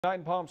Tonight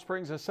in Palm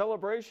Springs, a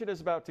celebration is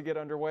about to get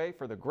underway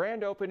for the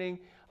grand opening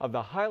of the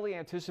highly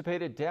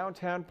anticipated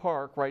downtown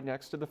park right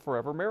next to the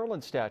Forever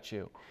Maryland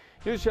statue.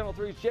 News Channel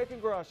 3's Jake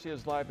Ingrassia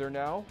is live there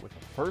now with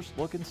a first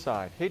look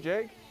inside. Hey,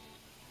 Jake.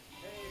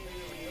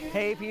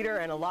 Hey, Peter,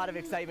 and a lot of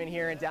excitement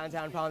here in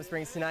downtown Palm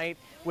Springs tonight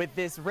with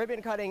this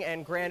ribbon cutting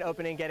and grand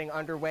opening getting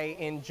underway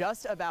in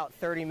just about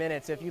 30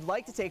 minutes. So if you'd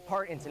like to take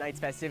part in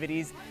tonight's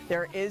festivities,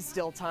 there is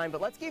still time,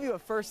 but let's give you a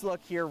first look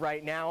here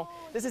right now.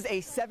 This is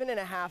a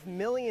 $7.5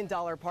 million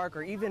park,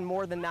 or even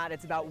more than that.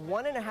 It's about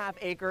 1.5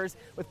 acres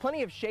with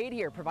plenty of shade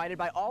here provided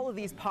by all of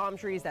these palm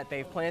trees that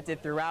they've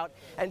planted throughout.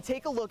 And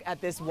take a look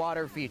at this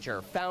water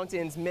feature.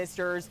 Fountains,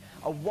 misters,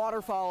 a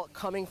waterfall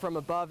coming from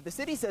above. The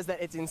city says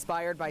that it's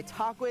inspired by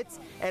Tahquitz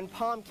and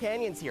Palm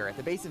Canyons here at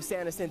the base of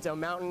San Jacinto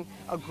Mountain.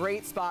 A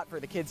great spot for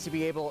the kids to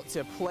be able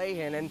to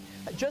play in. And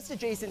just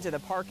adjacent to the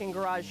parking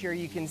garage here,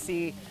 you can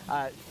see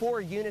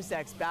 4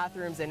 unisex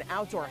bathrooms and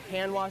outdoor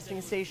hand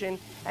washing station.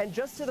 And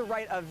just to the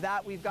right of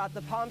that, we've got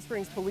the Palm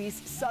Springs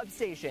Police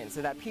substation,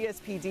 so that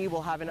PSPD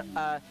will have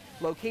a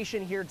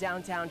location here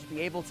downtown to be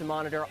able to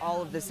monitor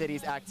all of the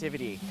city's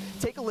activity.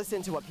 Take a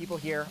listen to what people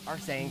here are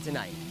saying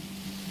tonight.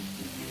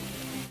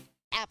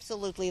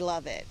 Absolutely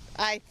love it.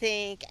 I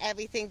think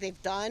everything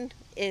they've done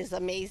is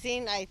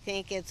amazing. I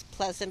think it's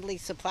pleasantly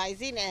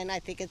surprising, and I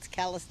think it's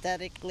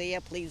calisthenically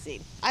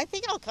pleasing. I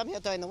think I'll come here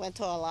during the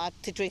winter a lot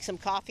to drink some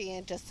coffee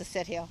and just to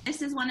sit here.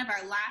 This is one of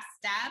our last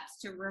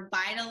steps to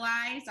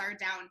revitalize our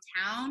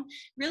downtown.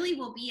 Really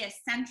will be a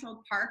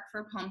central park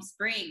for Palm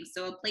Springs,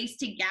 so a place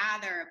to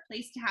gather, a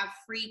place to have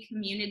free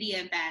community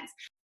events.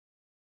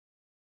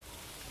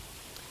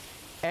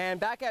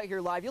 And back out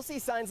here live, you'll see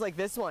signs like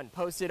this one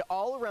posted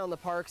all around the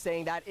park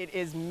saying that it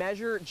is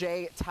Measure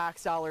J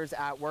tax dollars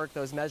at work.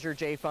 Those Measure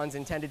J funds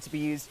intended to be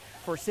used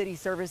for city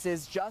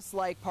services just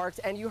like parks.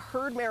 And you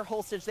heard Mayor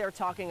Holstich there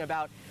talking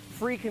about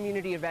free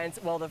community events.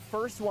 Well, the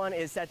first one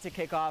is set to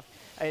kick off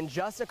in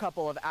just a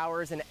couple of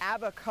hours. An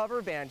ABBA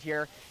cover band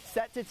here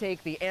set to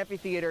take the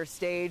amphitheater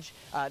stage.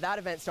 That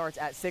event starts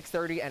at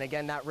 6:30, and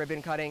again, that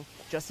ribbon cutting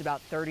just about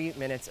 30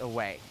 minutes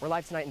away. We're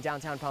live tonight in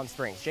downtown Palm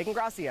Springs. Jake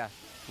Ingrassia,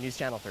 News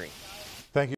Channel 3.